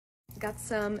got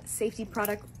some safety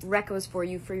product recos for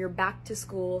you for your back to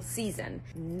school season.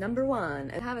 Number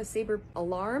one, I have a SABRE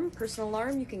alarm, personal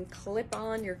alarm. You can clip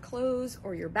on your clothes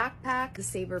or your backpack. The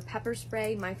SABRE pepper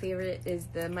spray, my favorite is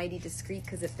the Mighty Discreet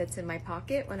because it fits in my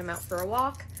pocket when I'm out for a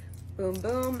walk. Boom,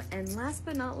 boom. And last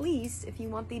but not least, if you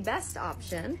want the best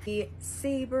option, the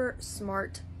SABRE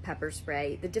Smart Pepper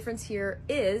Spray. The difference here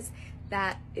is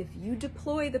that if you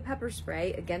deploy the pepper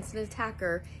spray against an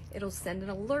attacker, it'll send an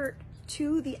alert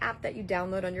to the app that you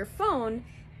download on your phone,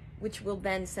 which will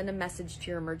then send a message to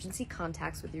your emergency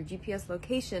contacts with your GPS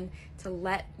location to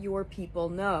let your people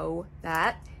know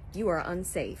that you are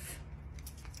unsafe.